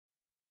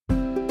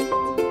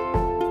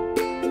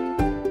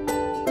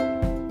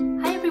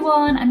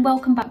everyone and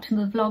welcome back to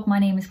another vlog. My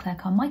name is Claire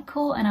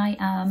Carmichael and I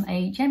am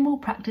a general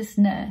practice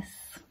nurse.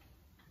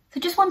 So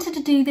just wanted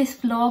to do this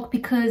vlog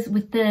because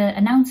with the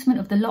announcement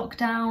of the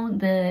lockdown,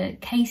 the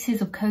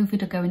cases of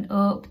COVID are going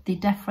up, the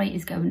death rate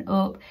is going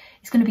up.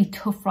 It's going to be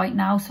tough right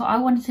now. So I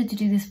wanted to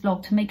do this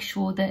vlog to make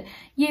sure that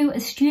you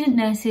as student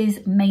nurses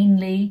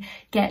mainly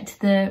get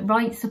the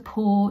right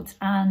support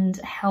and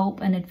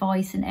help and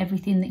advice and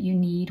everything that you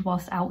need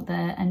whilst out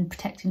there and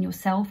protecting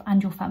yourself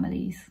and your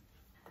families.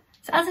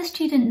 So as a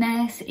student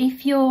nurse,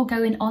 if you're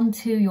going on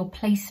to your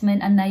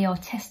placement and they are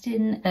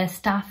testing their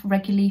staff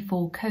regularly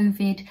for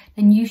COVID,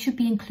 then you should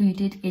be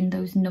included in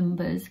those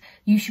numbers.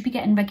 You should be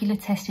getting regular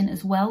testing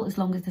as well, as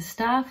long as the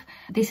staff.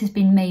 This has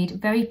been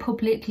made very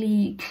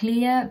publicly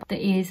clear. There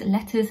is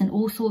letters and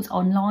all sorts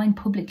online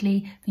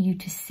publicly for you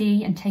to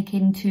see and take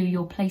into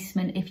your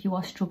placement if you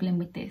are struggling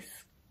with this.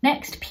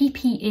 Next,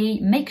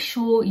 PPE. Make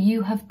sure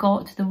you have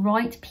got the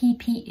right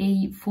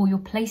PPE for your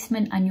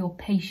placement and your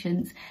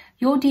patients.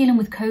 You're dealing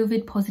with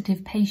COVID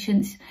positive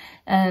patients,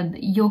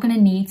 you're going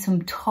to need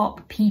some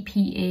top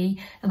PPE.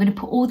 I'm going to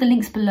put all the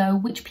links below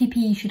which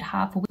PPE you should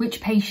have for which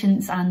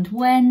patients and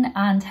when,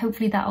 and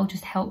hopefully that'll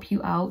just help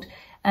you out.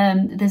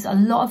 There's a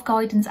lot of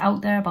guidance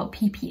out there about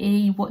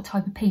PPE, what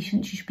type of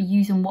patients you should be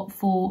using what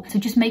for. So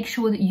just make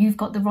sure that you've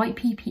got the right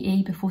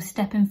PPE before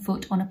stepping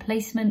foot on a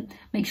placement.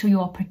 Make sure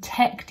you are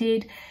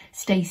protected,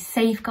 stay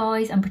safe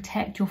guys, and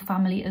protect your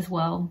family as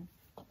well.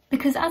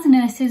 Because as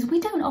nurses,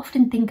 we don't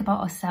often think about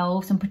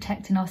ourselves and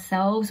protecting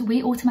ourselves.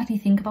 We automatically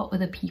think about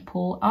other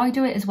people. I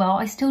do it as well.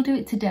 I still do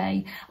it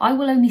today. I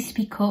will only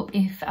speak up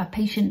if a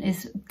patient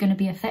is going to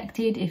be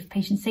affected, if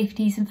patient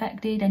safety is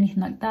affected,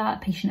 anything like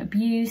that, patient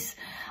abuse.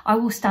 I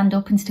will stand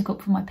up and stick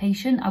up for my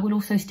patient. I will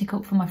also stick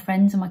up for my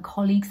friends and my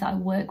colleagues that I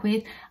work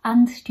with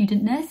and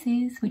student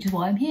nurses, which is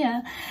why I'm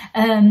here.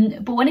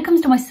 But when it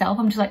comes to myself,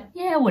 I'm just like,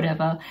 yeah,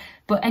 whatever.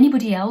 But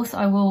anybody else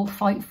I will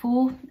fight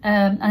for.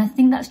 And I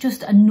think that's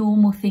just a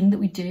normal thing that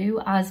we do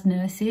as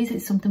nurses.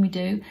 It's something we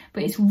do,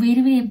 but it's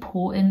really, really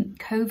important.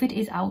 COVID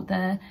is out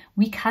there.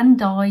 We can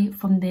die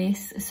from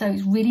this. So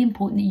it's really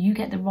important that you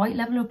get the right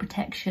level of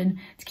protection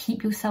to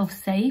keep yourself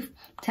safe,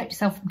 protect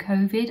yourself from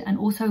COVID, and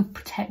also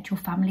protect your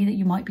family that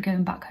you might be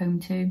going back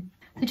home to.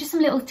 So just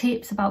some little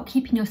tips about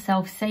keeping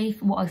yourself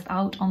safe whilst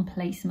out on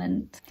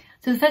placement.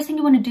 So the first thing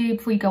you want to do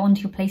before you go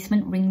onto your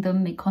placement, ring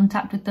them, make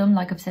contact with them,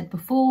 like I've said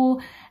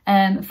before.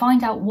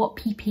 Find out what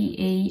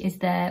PPE is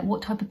there,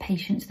 what type of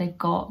patients they've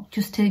got,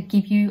 just to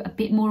give you a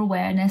bit more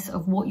awareness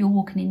of what you're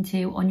walking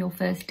into on your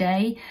first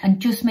day.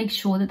 And just make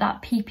sure that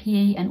that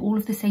PPE and all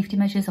of the safety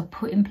measures are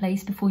put in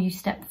place before you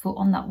step foot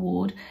on that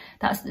ward.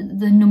 That's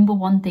the number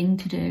one thing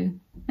to do.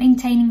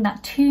 Maintaining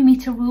that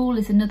 2-metre rule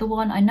is another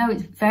one. I know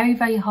it's very,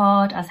 very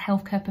hard as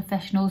healthcare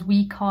professionals.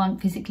 We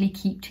can't physically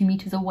keep 2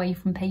 metres away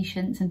from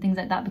patients and things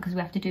like that because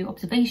we have to do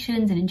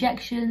observations and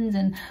injections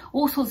and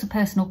all sorts of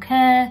personal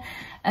care.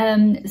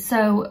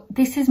 So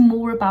this is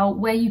more about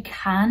where you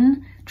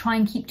can try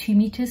and keep 2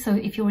 metres. So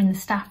if you're in the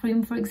staff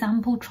room, for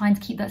example, trying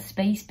to keep that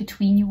space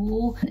between you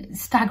all,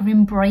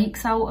 staggering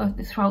breaks out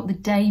throughout the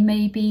day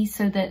maybe,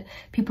 so that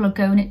people are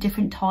going at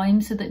different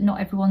times so that not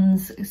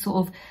everyone's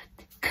sort of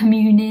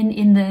communing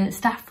in the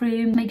staff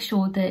room. Make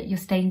sure that you're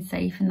staying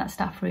safe in that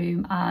staff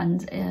room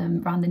and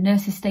around the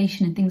nurses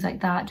station and things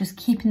like that. Just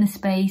keeping the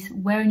space,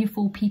 wearing your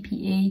full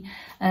PPE,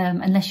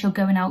 unless you're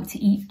going out to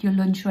eat your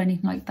lunch or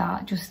anything like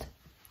that. Just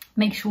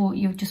make sure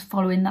you're just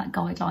following that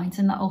guidelines,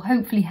 and that will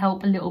hopefully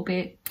help a little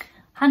bit.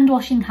 Hand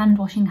washing, hand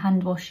washing,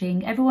 hand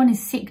washing. Everyone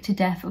is sick to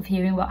death of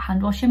hearing about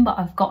hand washing, but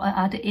I've got to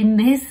add in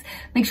this.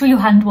 Make sure you're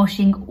hand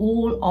washing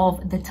all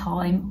of the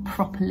time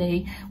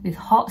properly with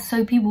hot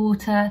soapy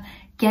water.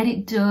 Get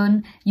it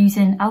done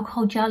using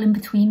alcohol gel in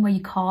between where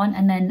you can,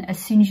 and then as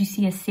soon as you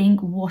see a sink,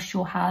 wash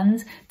your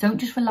hands. Don't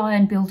just rely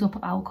on build up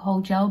of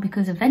alcohol gel,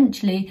 because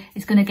eventually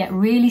it's going to get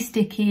really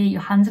sticky.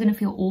 Your hands are going to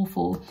feel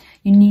awful.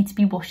 You need to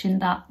be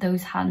washing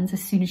those hands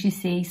as soon as you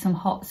see some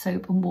hot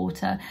soap and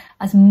water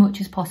as much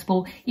as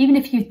possible. Even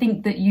if you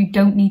think that you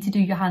don't need to do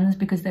your hands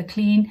because they're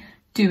clean,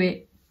 do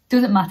it.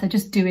 Doesn't matter,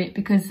 just do it,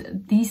 because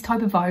these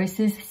type of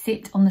viruses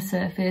sit on the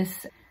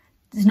surface.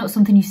 It's not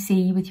something you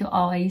see with your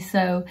eyes,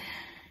 so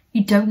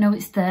you don't know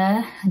it's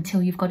there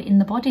until you've got it in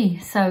the body.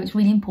 So it's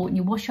really important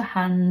you wash your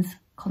hands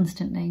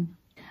constantly.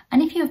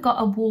 And if you've got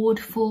a ward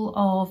full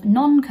of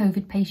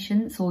non-COVID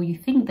patients, or you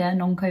think they're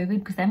non-COVID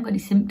because they haven't got any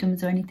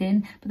symptoms or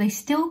anything, but they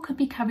still could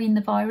be carrying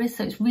the virus,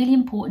 so it's really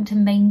important to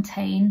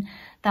maintain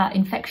that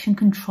infection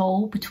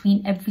control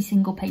between every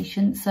single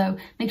patient. So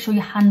make sure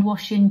you're hand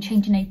washing,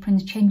 changing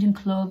aprons, changing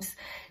gloves,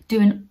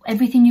 doing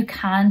everything you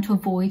can to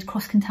avoid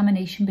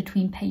cross-contamination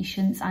between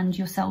patients and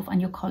yourself and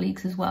your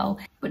colleagues as well.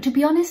 But to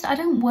be honest, I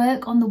don't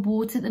work on the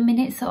wards at the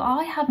minute, so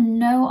I have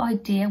no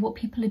idea what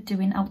people are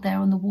doing out there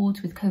on the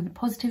wards with COVID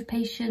positive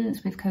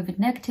patients, with COVID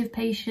negative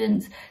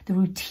patients, the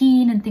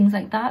routine and things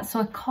like that.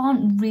 So I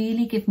can't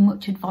really give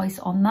much advice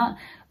on that,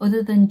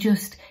 other than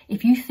just,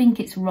 if you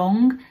think it's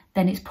wrong,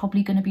 then it's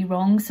probably going to be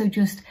wrong. So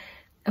just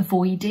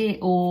avoid it,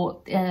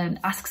 or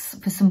ask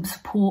for some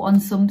support on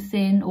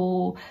something,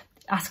 or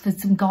ask for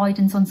some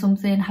guidance on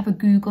something, have a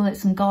Google at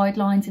some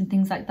guidelines and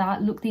things like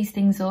that. Look these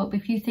things up.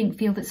 If you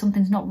feel that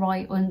something's not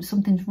right or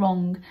something's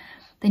wrong,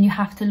 then you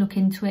have to look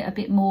into it a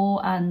bit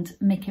more and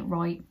make it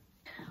right.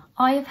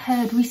 I have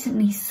heard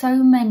recently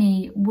so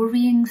many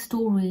worrying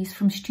stories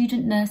from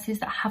student nurses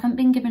that haven't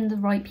been given the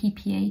right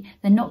PPE.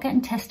 They're not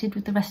getting tested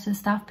with the rest of the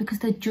staff because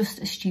they're just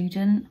a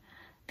student.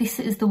 This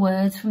is the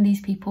words from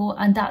these people,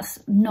 and that's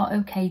not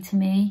okay to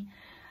me.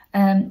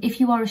 If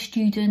you are a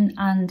student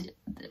and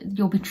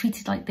you'll be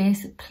treated like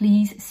this,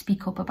 please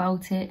speak up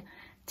about it.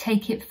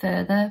 Take it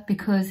further,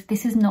 because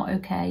this is not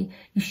okay.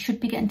 You should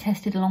be getting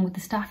tested along with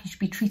the staff. You should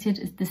be treated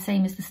as the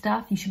same as the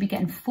staff. You should be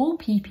getting full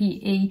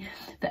PPE.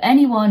 For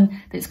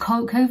anyone that's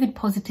COVID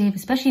positive,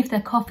 especially if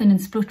they're coughing and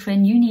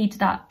spluttering, you need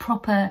that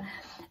proper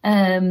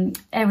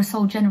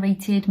aerosol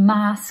generated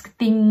mask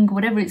thing,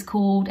 whatever it's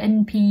called,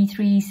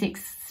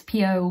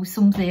 NP36PO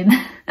something.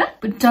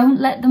 But don't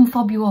let them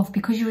fob you off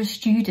because you're a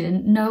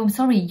student. No, I'm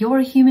sorry, you're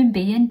a human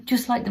being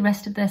just like the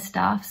rest of their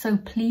staff. So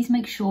please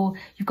make sure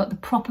you've got the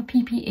proper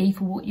PPE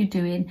for what you're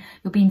doing.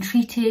 You're being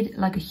treated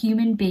like a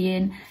human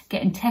being,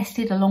 getting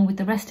tested along with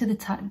the rest of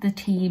the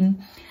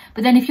team.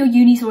 But then if your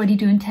uni's already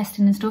doing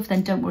testing and stuff,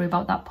 then don't worry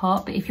about that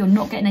part. But if you're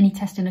not getting any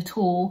testing at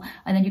all,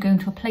 and then you're going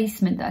to a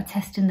placement that are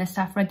testing their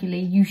staff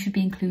regularly, you should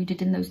be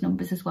included in those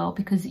numbers as well,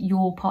 because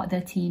you're part of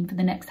their team for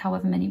the next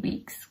however many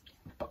weeks.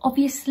 But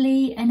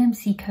obviously,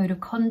 NMC code of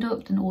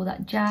conduct and all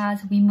that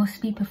jazz, we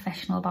must be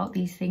professional about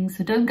these things.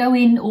 So don't go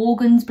in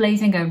organs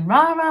blazing, going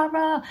rah, rah,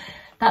 rah.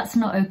 That's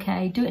not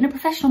okay. Do it in a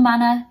professional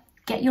manner.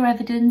 Get your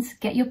evidence,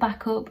 get your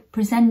backup,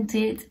 present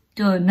it,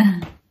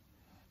 done.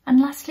 And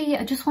lastly,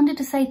 I just wanted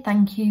to say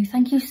thank you.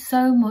 Thank you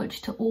so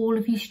much to all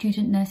of you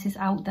student nurses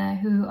out there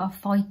who are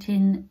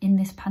fighting in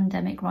this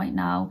pandemic right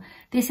now.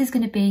 This is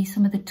going to be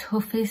some of the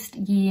toughest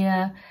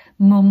year,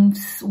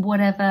 months,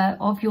 whatever,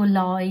 of your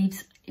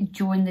lives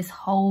during this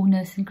whole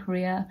nursing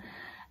career.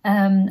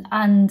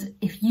 And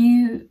if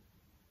you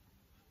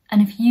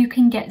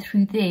can get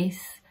through this,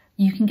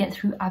 you can get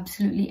through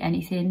absolutely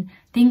anything.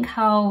 Think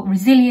how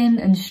resilient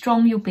and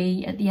strong you'll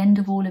be at the end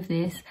of all of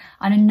this.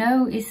 And I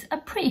know it's a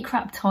pretty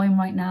crap time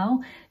right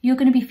now. You're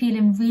going to be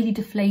feeling really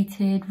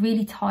deflated,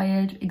 really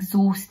tired,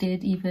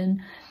 exhausted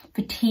even,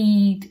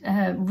 fatigued,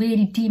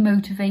 really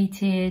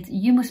demotivated.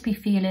 You must be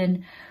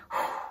feeling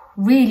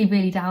really,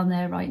 really down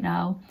there right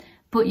now.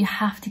 But you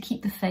have to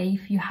keep the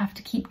faith, you have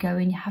to keep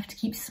going, you have to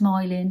keep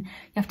smiling,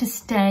 you have to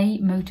stay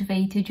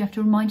motivated, you have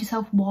to remind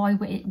yourself why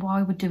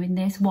we're doing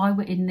this, why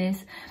we're in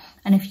this.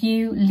 And if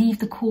you leave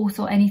the course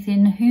or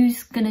anything,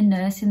 who's going to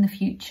nurse in the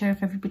future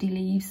if everybody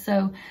leaves?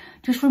 So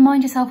just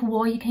remind yourself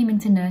why you came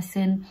into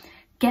nursing.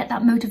 Get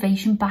that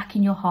motivation back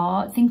in your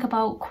heart. Think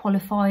about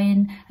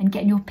qualifying and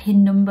getting your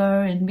PIN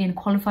number and being a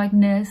qualified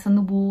nurse on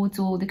the wards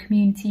or the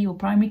community or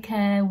primary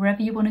care,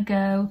 wherever you want to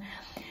go.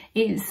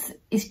 It's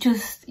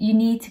just, you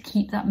need to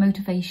keep that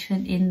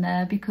motivation in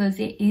there because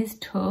it is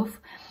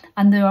tough,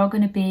 and there are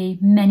going to be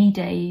many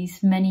days,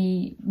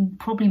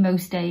 probably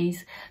most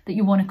days, that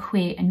you want to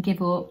quit and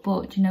give up.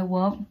 But you know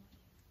what?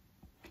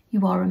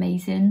 You are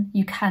amazing.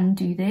 You can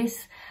do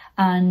this.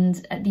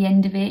 And at the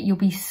end of it, you'll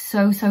be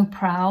so, so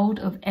proud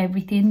of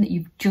everything that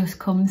you've just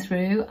come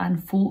through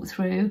and fought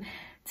through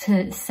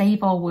to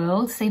save our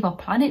world, save our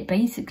planet,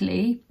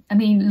 basically. I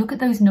mean, look at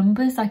those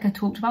numbers, like I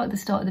talked about at the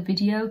start of the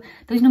video.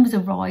 Those numbers are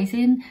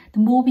rising. The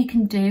more we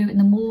can do and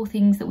the more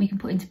things that we can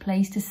put into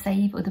place to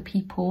save other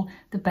people,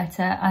 the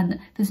better. And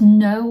there's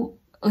no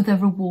other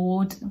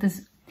reward.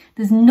 There's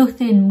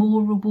nothing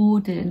more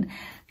rewarding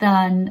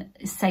than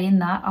saying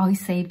that I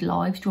saved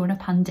lives during a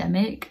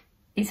pandemic.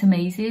 It's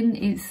amazing.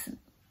 It's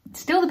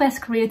still the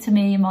best career to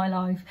me in my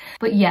life.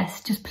 But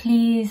yes, just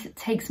please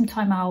take some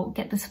time out,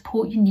 get the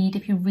support you need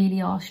if you really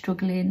are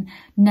struggling.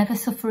 Never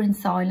suffer in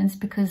silence,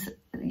 because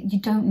you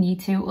don't need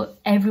to.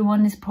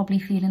 Everyone is probably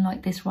feeling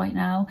like this right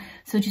now.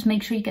 So just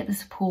make sure you get the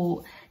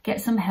support,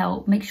 get some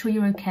help, make sure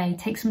you're okay,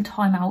 take some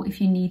time out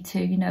if you need to.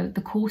 You know,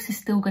 the course is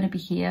still going to be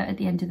here at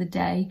the end of the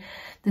day.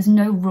 There's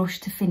no rush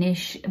to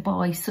finish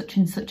by such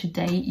and such a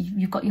date.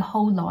 You've got your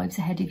whole lives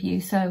ahead of you.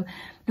 So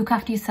look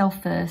after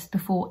yourself first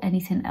before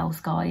anything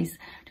else, guys.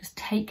 Just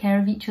take care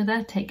of each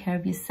other, take care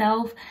of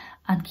yourself,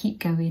 and keep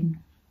going.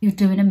 You're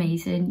doing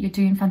amazing. You're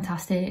doing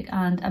fantastic.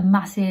 And a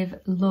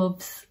massive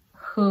loves,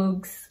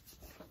 hugs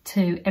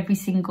to every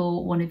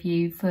single one of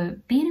you for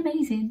being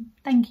amazing.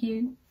 Thank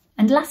you.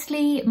 And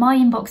lastly, my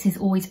inbox is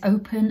always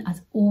open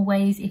as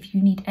always. If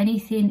you need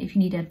anything, if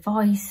you need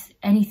advice,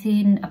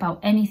 anything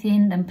about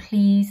anything, then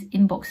please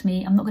inbox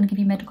me. I'm not going to give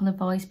you medical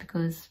advice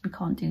because we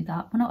can't do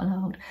that. We're not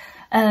allowed.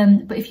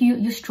 But if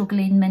you're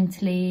struggling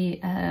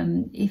mentally,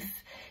 if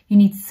you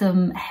need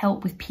some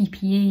help with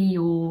PPE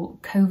or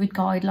COVID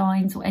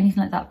guidelines or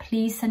anything like that,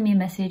 please send me a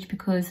message,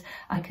 because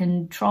I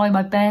can try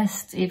my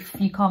best. If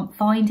you can't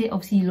find it,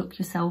 obviously you look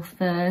yourself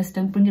first,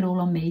 don't bring it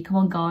all on me. Come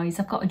on guys,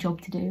 I've got a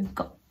job to do. I've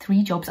got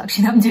 3 jobs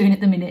actually that I'm doing at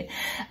the minute.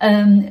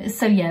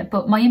 So yeah,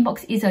 but my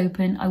inbox is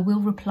open. I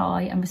will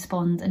reply and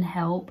respond and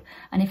help.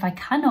 And if I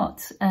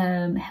cannot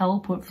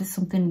help, or if there's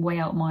something way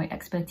out of my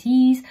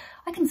expertise,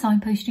 I can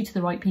signpost you to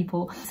the right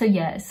people. So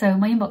yeah, so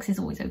my inbox is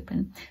always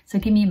open. So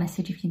give me a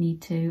message if you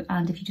need to.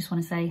 And if you just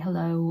want to say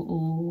hello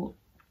or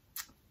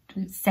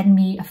send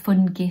me a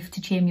fun gift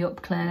to cheer me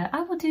up, Claire,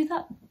 I will do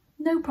that.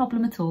 No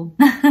problem at all.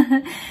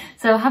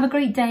 So have a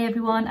great day,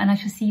 everyone, and I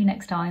shall see you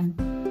next time.